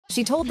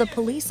She told the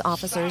police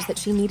officers that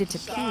she needed to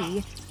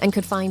pee and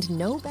could find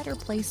no better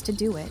place to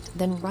do it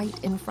than right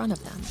in front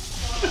of them.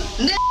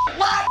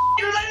 Why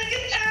you let me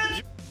get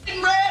that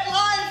red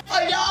line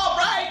for y'all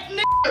right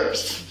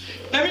niggers?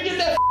 Let me get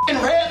that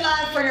red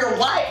line for your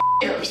white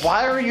niggers.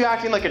 Why are you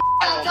acting like a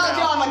I told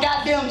you I'm a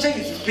goddamn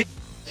Jesus, bitch.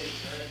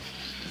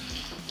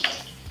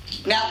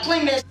 Now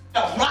clean this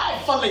up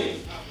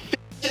rightfully,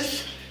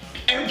 bitches,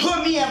 and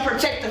put me in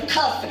protective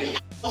custody.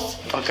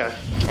 Okay.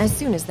 As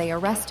soon as they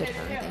arrested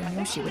her, they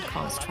knew she would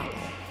cause trouble.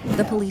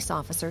 The police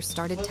officer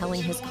started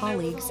telling his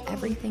colleagues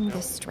everything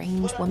this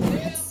strange woman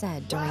had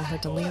said during her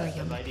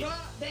delirium.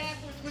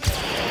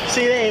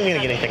 See, they ain't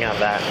gonna get anything out of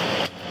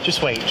that.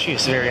 Just wait.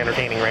 She's very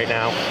entertaining right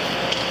now.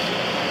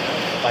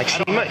 Like,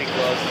 she might. Do you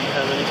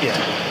have any?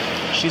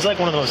 Yeah. She's like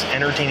one of the most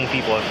entertaining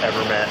people I've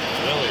ever met.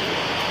 Really?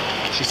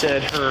 She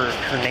said her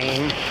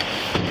name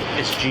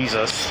is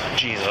Jesus.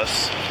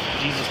 Jesus.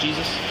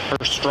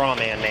 Her straw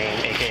man name,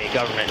 aka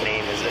government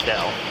name, is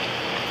Adele.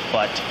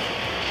 But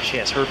she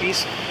has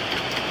herpes,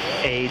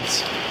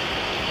 AIDS,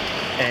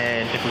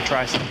 and if we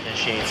try something,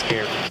 she ain't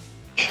scared.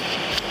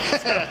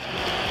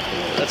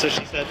 That's what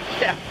she said.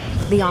 Yeah.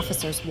 The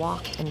officers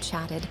walked and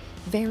chatted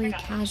very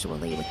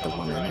casually with the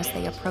woman as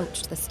they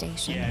approached the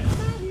station.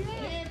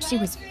 She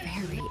was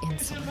very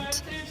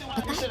insolent,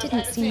 but that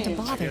didn't seem to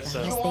bother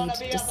them as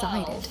they'd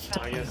decided to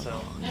play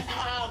along.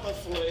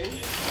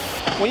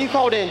 When you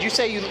called in, did you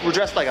say you were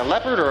dressed like a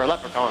leopard or a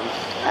leprechaun?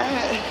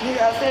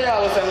 I said I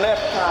was a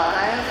leprechaun.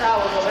 I didn't say I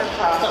was a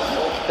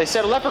leprechaun. They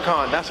said a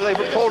leprechaun. That's what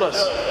they told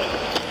us.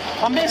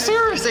 I'm being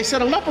serious. They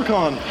said a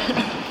leprechaun.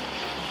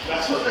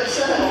 That's what they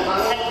said.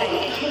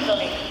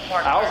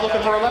 I was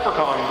looking for a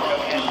leprechaun.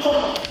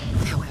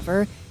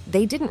 However,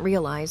 they didn't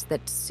realize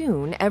that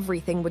soon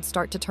everything would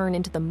start to turn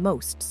into the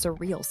most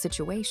surreal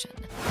situation.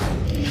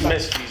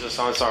 Miss Jesus,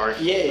 I'm sorry.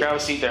 Yeah. Grab a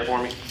seat there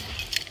for me.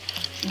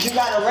 You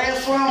got a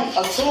restroom,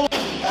 a tool,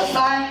 a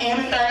sign,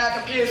 anything I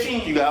can piss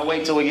in. You gotta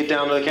wait till we get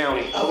down to the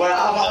county. Well,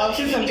 I'm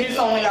kissing piss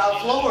on y'all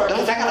floor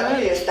because I gotta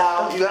piss,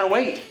 dog. You gotta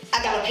wait.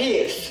 I gotta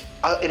piss.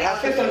 It has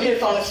I'm kissing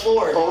piss on this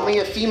floor. Only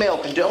a female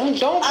can.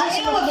 Don't. I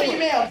am a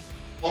female.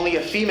 Only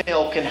a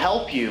female can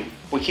help you.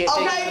 We can't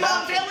take Okay, but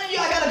I'm telling you,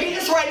 I gotta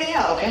piss right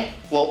now. Okay.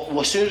 Well,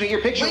 as soon as we get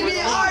your picture. We've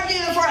been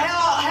arguing for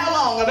how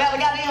long? About a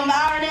goddamn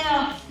hour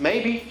now?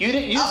 Maybe. You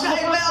didn't.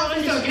 Okay, well,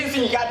 I'm just gonna piss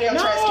in your goddamn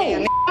trash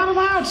can. Not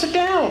allowed. Sit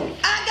down.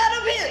 I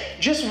gotta piss.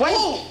 Just wait.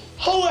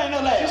 Who ain't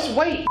allowed? Just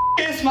wait.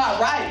 It's my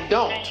right.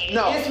 Don't.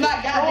 No. It's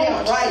my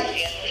goddamn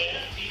right.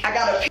 I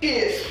gotta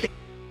piss.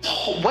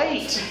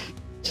 Wait.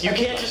 You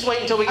can't just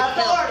wait until we get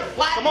the Authority.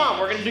 Come on,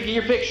 we're gonna get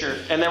your picture,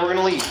 and then we're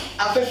gonna leave.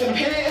 I'm fixing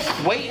piss.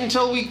 Wait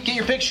until we get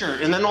your picture,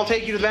 and then I'll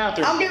take you to the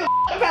bathroom. I'm giving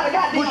about a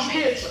goddamn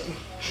piss.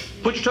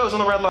 Put your toes on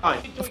the red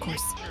line. Of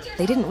course,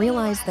 they didn't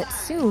realize that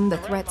soon the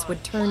threats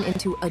would turn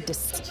into a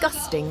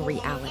disgusting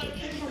reality.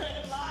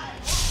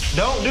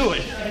 Don't do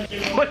it.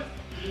 But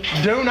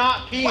do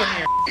not pee in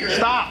here.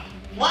 Stop.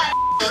 What?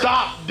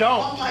 Stop.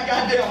 Don't. Oh my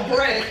goddamn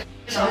breath.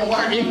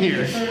 In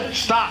here.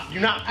 Stop.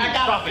 You're not.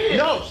 Stop it.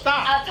 No.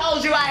 Stop. I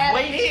told you I had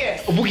to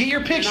piss. We'll get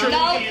your picture.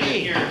 No. And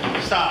pee.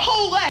 Stop.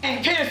 Who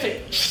ain't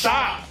pissing?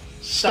 Stop.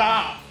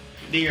 Stop.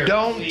 Dear,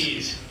 don't.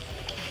 Please.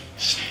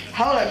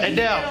 Hold up.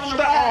 Adele.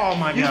 Stop. Oh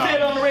my God. You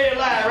sit on the red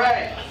line,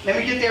 right? Let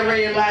me get that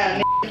red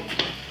line.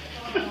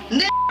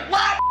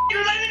 Why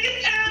you let me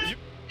get that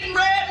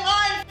red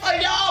line for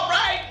y'all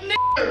right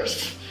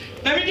niggers?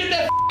 Let me get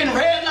that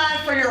red line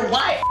for your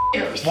white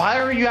niggers. Why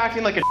are you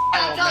acting like a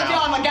I told you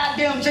I'm a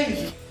goddamn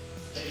Jesus.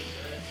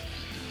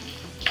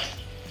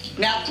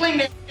 Now clean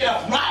that shit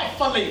up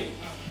rightfully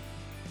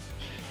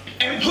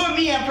and put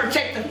me in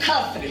protective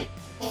custody.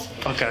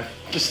 Okay.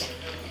 Just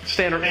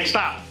stand there.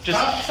 Stop.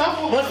 Just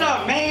stop. What's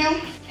up, ma'am?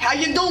 How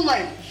you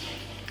doing?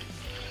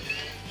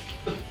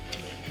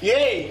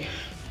 Yay.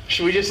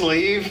 Should we just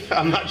leave?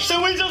 I'm not sure.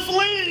 Should we just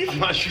leave? I'm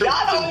not sure.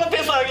 Y'all don't want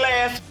this ugly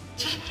ass.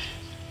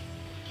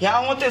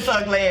 Y'all want this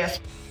ugly ass.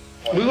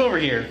 Move over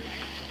here.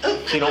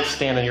 So you don't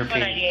stand on your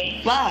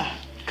feet. Why?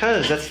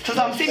 Because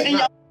I'm sitting in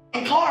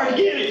your car to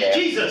get it.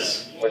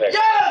 Jesus.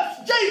 Yes!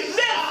 Jesus!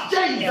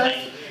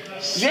 Yes!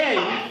 Jesus!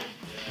 Yeah.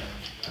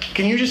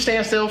 Can you just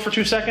stand still for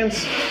 2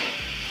 seconds?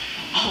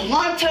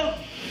 1, 2.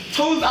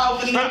 Two's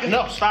over, nigga.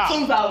 No, stop.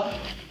 Two's over.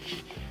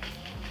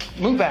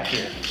 Move back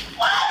here.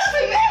 Why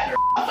does it matter?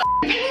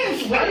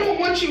 I don't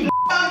want you.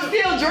 I'm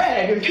still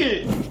dragging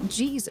piss.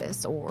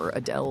 Jesus, or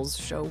Adele's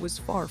show, was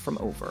far from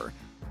over,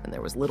 and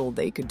there was little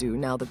they could do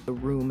now that the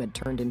room had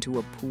turned into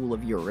a pool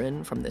of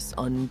urine from this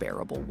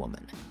unbearable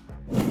woman.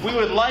 We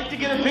would like to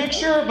get a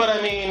picture, but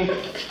I mean...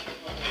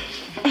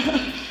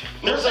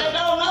 They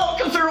don't know,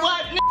 because they're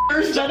white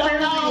niggers. They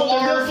don't know,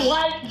 they're just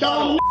white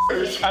dumb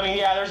niggers. I mean,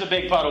 yeah, there's a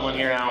big puddle in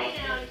here now.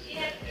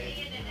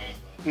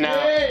 Now,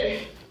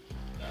 Hey.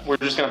 we're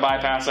just gonna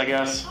bypass, I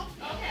guess.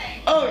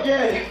 Oh,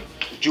 yeah.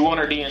 Do you want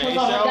her DNA I'm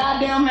a cell?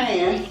 goddamn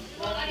man.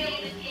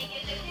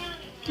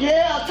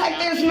 Yeah, take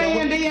this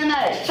man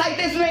DNA. Take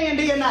this man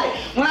DNA.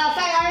 When I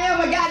say I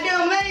am a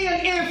goddamn man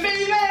and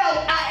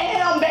female, I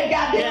am that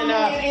goddamn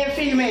man and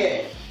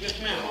female.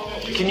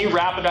 Can you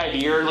rapid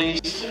ID her at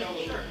least?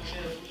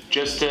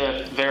 Just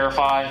to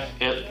verify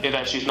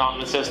that she's not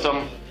in the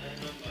system.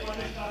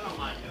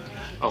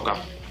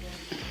 Okay.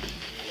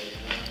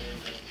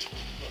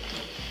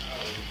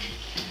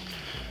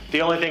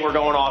 The only thing we're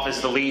going off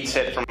is the leads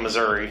hit from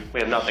Missouri.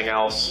 We have nothing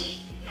else.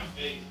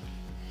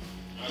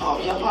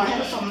 Oh, y'all gonna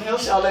have something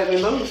else? Y'all let me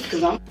loose,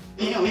 because I'm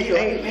him. He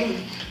hate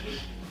me.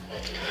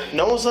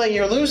 No one's letting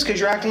you loose because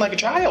you're acting like a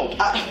child.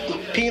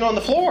 Peeing on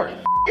the floor.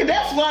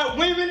 That's what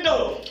women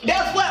do.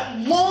 That's what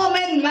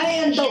woman,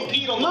 man do.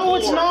 No,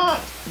 it's not.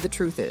 The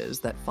truth is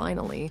that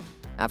finally,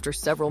 after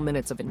several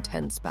minutes of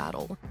intense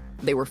battle,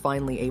 they were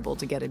finally able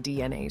to get a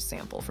DNA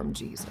sample from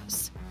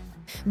Jesus.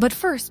 But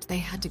first, they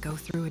had to go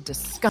through a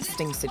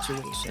disgusting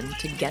situation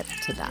to get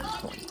to that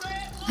point.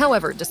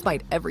 However,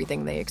 despite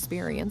everything they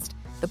experienced,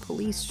 the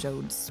police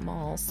showed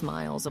small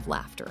smiles of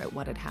laughter at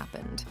what had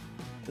happened.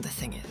 The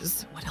thing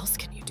is, what else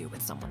can you do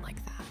with someone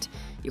like that?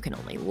 You can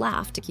only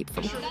laugh to keep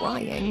from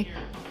crying.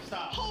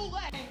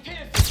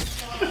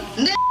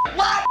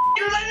 Why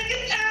you let me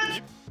get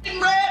that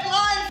red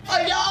line for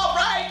y'all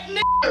right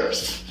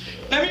niggers?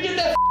 Let me get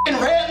that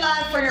red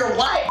line for your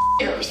white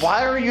niggers.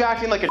 Why are you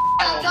acting like a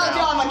I told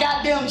y'all I'm a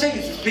goddamn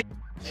Jesus, bitch.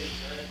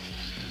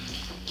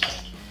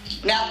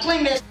 Now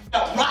clean this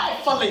up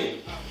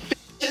rightfully,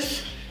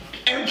 bitches,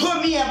 and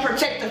put me in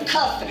protective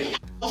custody.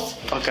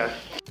 Okay.